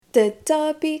The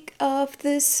topic of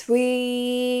this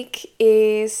week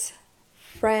is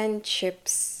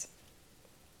friendships.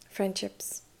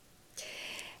 Friendships.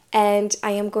 And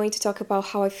I am going to talk about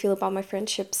how I feel about my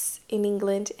friendships in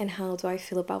England and how do I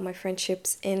feel about my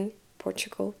friendships in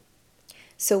Portugal.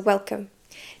 So, welcome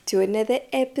to another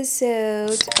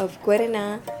episode of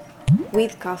Guarana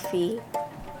with Coffee.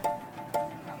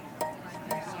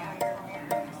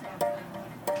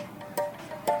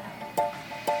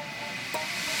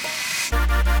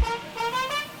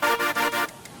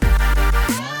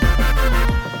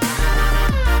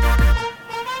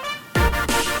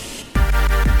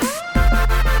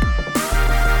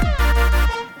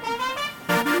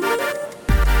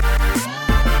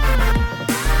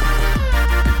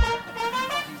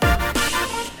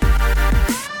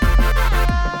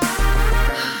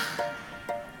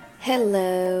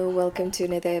 Hello, welcome to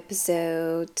another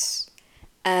episode.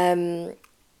 Um,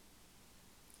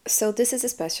 so this is a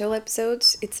special episode.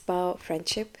 It's about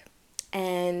friendship,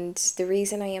 and the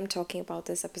reason I am talking about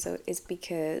this episode is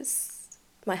because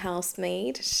my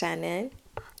housemate Shannon,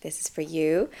 this is for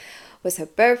you, was her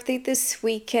birthday this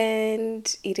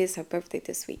weekend. It is her birthday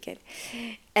this weekend,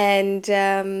 and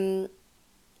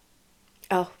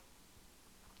oh,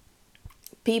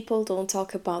 people don't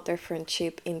talk about their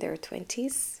friendship in their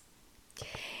 20s,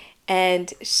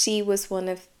 and she was one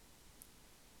of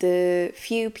the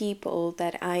few people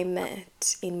that I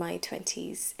met in my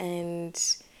 20s. And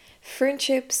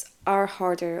friendships are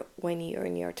harder when you're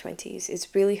in your 20s.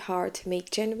 It's really hard to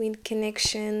make genuine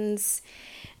connections.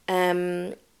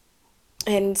 Um,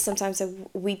 and sometimes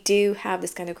we do have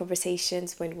this kind of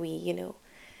conversations when we,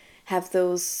 have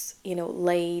those,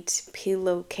 late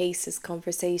pillowcases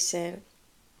conversation.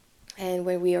 And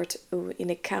when we are in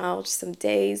a couch some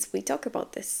days, we talk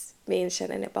about this, me and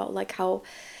Shannon, about like how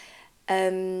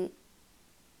um,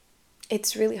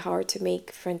 it's really hard to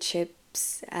make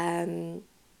friendships in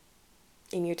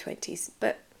your 20s.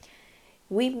 But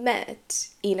we met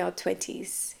in our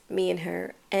 20s, me and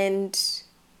her, and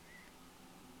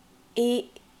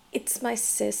it's my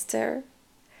sister.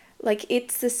 Like,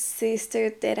 it's the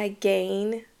sister that I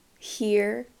gain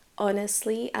here,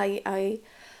 honestly. I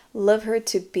love her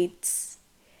to bits.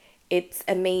 It's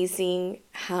amazing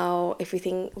how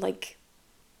everything, like,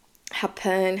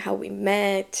 happened, how we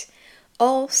met,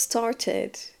 all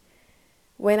started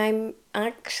when I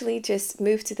actually just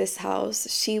moved to this house.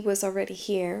 She was already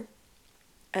here,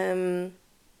 and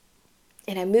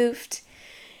I moved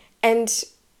and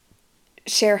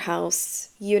share house.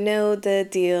 You know the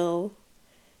deal.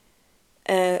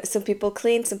 Some people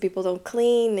clean, some people don't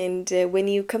clean, and when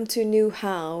you come to a new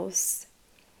house,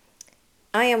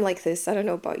 I am like this. I don't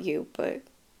know about you, but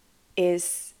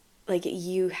is like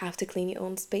you have to clean your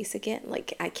own space again.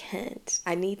 Like, I can't.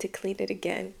 I need to clean it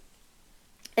again.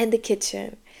 And the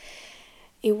kitchen.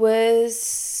 It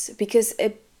was because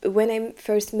when I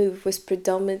first moved was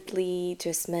predominantly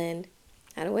just men.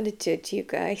 I don't want to judge you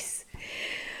guys,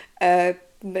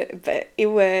 but it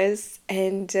was,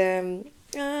 and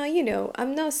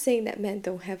I'm not saying that men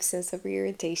don't have sense of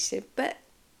orientation, but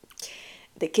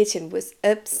the kitchen was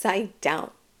upside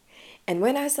down. And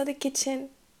when I saw the kitchen,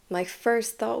 my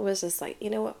first thought was just like,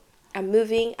 you know what? I'm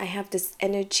moving. I have this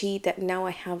energy that now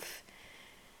I have,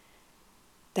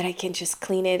 that I can just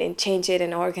clean it and change it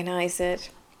and organize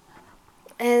it.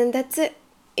 And that's it.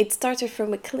 It started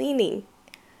from a cleaning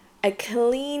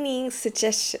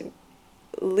suggestion,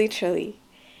 literally.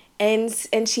 And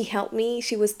she helped me.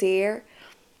 She was there,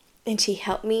 and she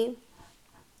helped me.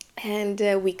 And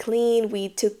we cleaned. We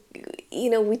took,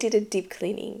 we did a deep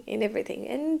cleaning and everything.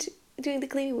 And during the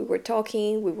cleaning, we were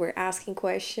talking. We were asking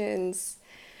questions,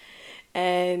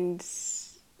 and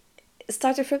it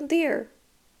started from there.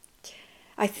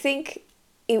 I think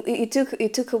it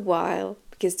took a while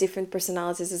because different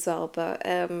personalities as well, but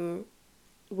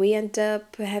we end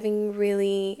up having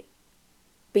really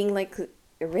being like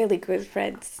really good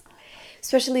friends.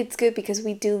 Especially it's good because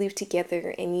we do live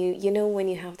together, and you know when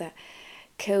you have that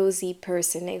cozy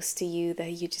person next to you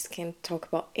that you just can't talk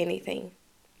about anything.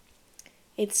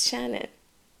 It's Shannon,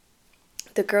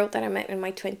 the girl that I met in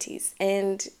my 20s,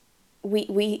 and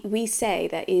we say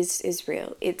that is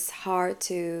real. It's hard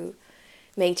to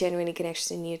make genuine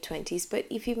connections in your 20s, but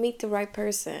if you meet the right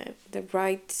person, the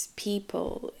right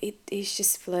people, it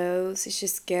just flows, it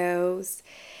just goes.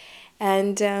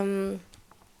 And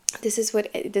this is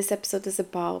what this episode is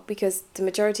about, because the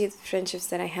majority of the friendships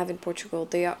that I have in Portugal,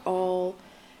 they are all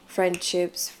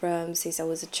friendships from since I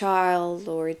was a child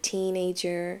or a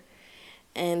teenager,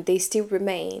 and they still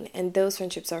remain, and those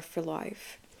friendships are for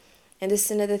life. And this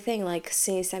is another thing, like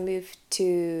since I moved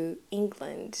to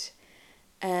England,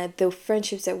 The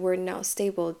friendships that were not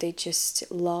stable, they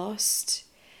just lost.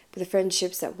 But the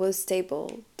friendships that was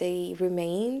stable, they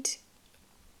remained.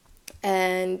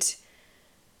 And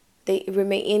they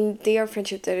remain in, they are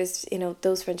friendship that is,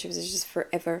 those friendships is just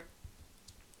forever.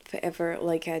 Forever.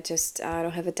 Like, I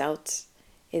don't have a doubt.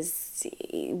 Is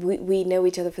we know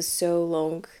each other for so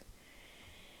long.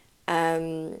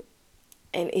 And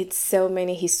it's so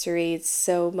many histories,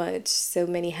 so much, so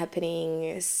many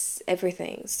happenings,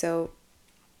 everything. So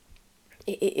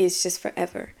it's just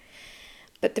forever.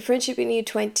 But the friendship in your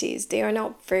 20s, they are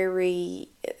not very,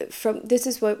 from, this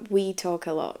is what we talk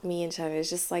a lot, me and Shannon. It's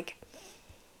just like,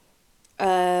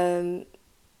 I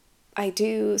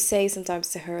do say sometimes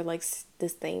to her, like,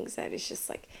 these things that it's just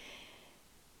like,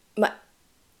 my,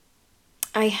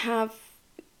 I have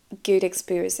good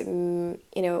experience,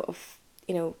 of,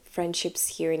 friendships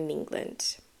here in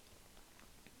England.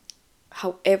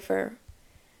 However,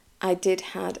 I did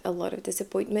had a lot of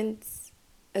disappointments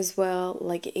as well.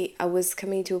 Like, I was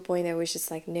coming to a point that was just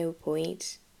like, no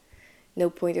point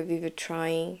of even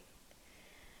trying,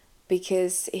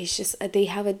 because it's just, they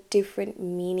have a different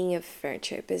meaning of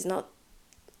friendship. It's not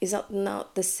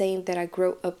the same that I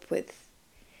grew up with.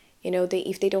 They,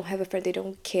 if they don't have a friend, they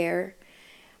don't care,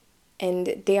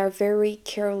 and they are very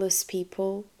careless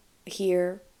people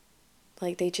here.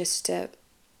 Like, they just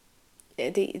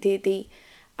they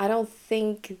I don't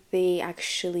think they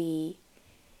actually,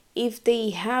 if they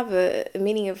have a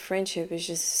meaning of friendship, is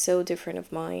just so different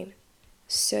of mine,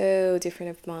 so different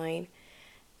of mine.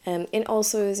 And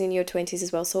also is in your 20s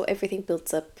as well, so everything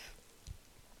builds up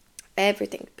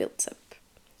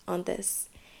on this.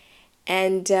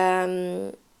 And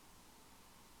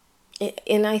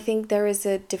I think there is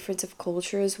a difference of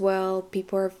culture as well.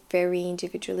 People are very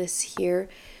individualist here.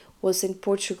 Was in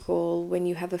Portugal, when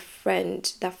you have a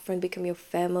friend, that friend become your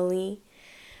family.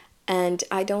 And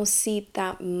I don't see it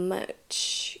that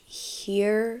much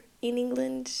here in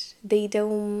England. They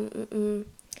don't,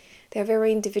 they're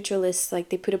very individualist. Like,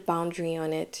 they put a boundary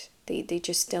on it. They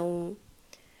just don't,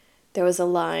 there was a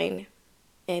line,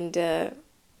 and they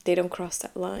don't cross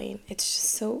that line. It's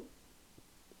just so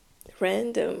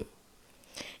random.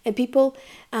 And people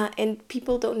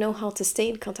don't know how to stay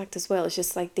in contact as well. It's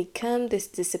just like, they come, they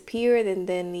disappear, and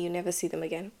then you never see them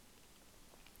again.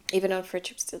 Even on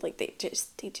friendships, like, they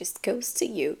just ghost to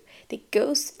you. They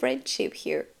ghost friendship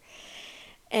here.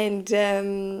 And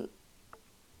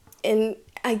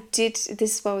I did,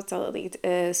 this is what I was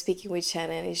telling, speaking with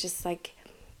Shannon. It's just like,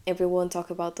 everyone talk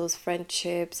about those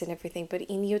friendships and everything, but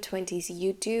in your 20s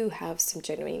you do have some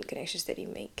genuine connections that you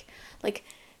make. Like,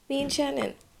 me and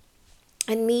Shannon,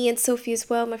 and me and Sophie as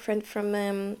well, my friend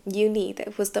from uni.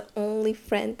 That was the only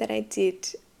friend that I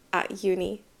did at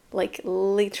uni, like,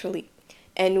 literally.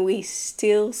 And we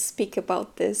still speak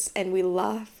about this, and we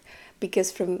laugh,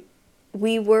 because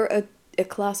we were a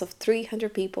class of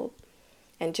 300 people,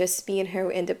 and just me and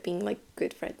her end up being like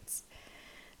good friends,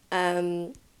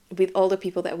 with all the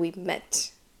people that we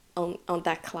met on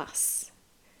that class.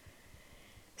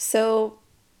 So,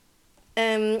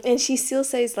 and she still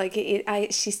says, like,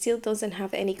 she still doesn't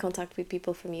have any contact with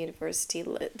people from university.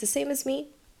 The same as me.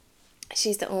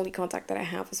 She's the only contact that I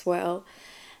have as well.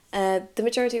 The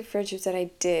majority of friendships that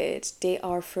I did, they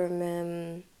are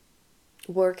from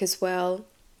work as well.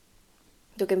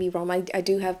 Don't get me wrong, I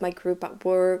do have my group at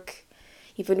work.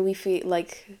 Even we feel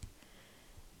like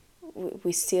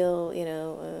we still,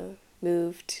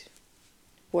 moved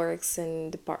works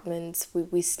and departments.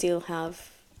 We still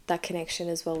have that connection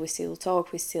as well. We still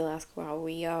talk, we still ask how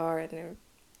we are, and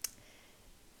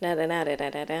da da da da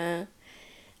da da.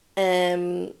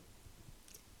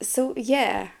 So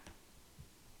yeah,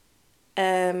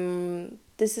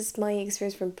 this is my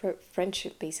experience from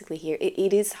friendship basically here.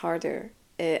 It is harder.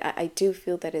 I do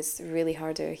feel that it's really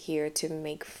harder here to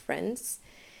make friends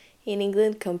in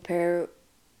England compare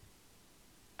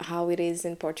how it is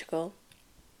in Portugal.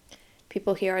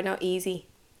 People here are not easy,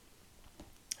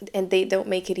 and they don't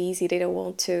make it easy. They don't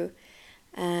want to.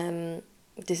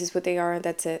 This is what they are, and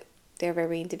that's it. They're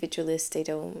very individualist. They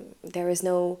don't. There is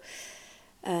no.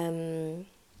 I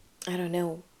don't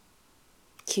know.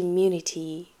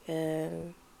 Community.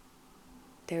 There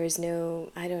is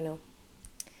no. I don't know.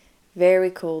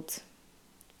 Very cold.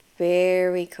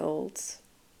 Very cold.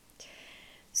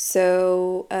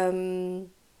 So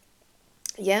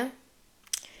yeah.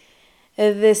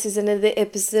 This is another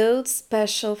episode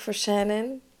special for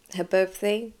Shannon, her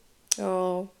birthday.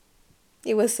 Oh,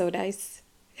 it was so nice.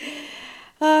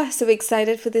 So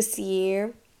excited for this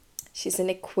year. She's an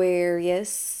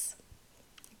Aquarius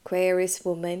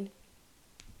woman.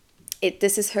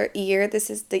 This is her year. This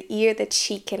is the year that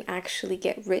she can actually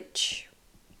get rich.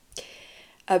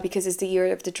 because it's the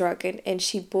year of the dragon, and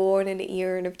she born in the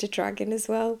year of the dragon as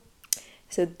well.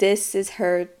 So this is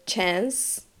her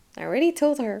chance. I already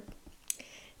told her.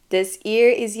 This year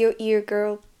is your year,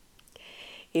 girl.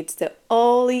 It's the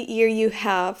only year you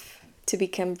have to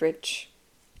become rich,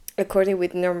 according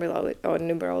with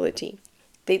numerology.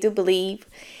 They do believe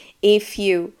if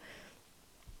you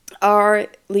are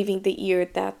living the year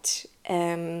that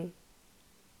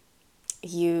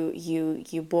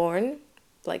you born,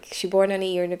 like she born on the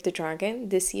year of the dragon,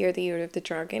 this year the year of the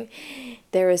dragon,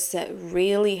 there is a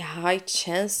really high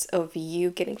chance of you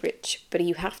getting rich, but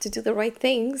you have to do the right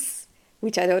things,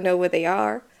 which I don't know what they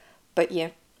are. But yeah,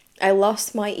 I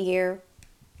lost my year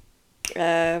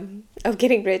of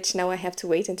getting rich. Now I have to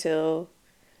wait a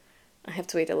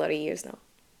lot of years now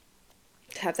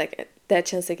to have that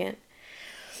chance again.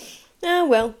 Oh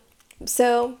well.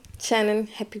 So Shannon,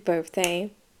 happy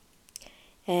birthday,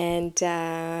 and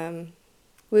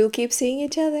we'll keep seeing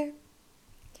each other.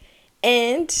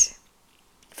 And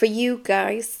for you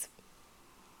guys,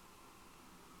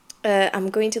 I'm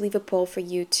going to leave a poll for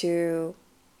you to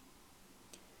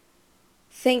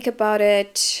think about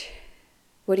it.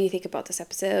 What do you think about this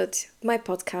episode? My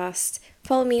podcast.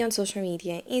 Follow me on social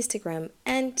media, Instagram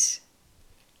and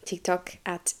TikTok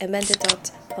at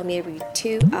Amanda.Palmieri with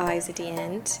 2 eyes at the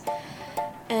end.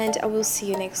 And I will see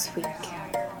you next week.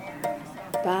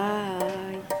 Bye.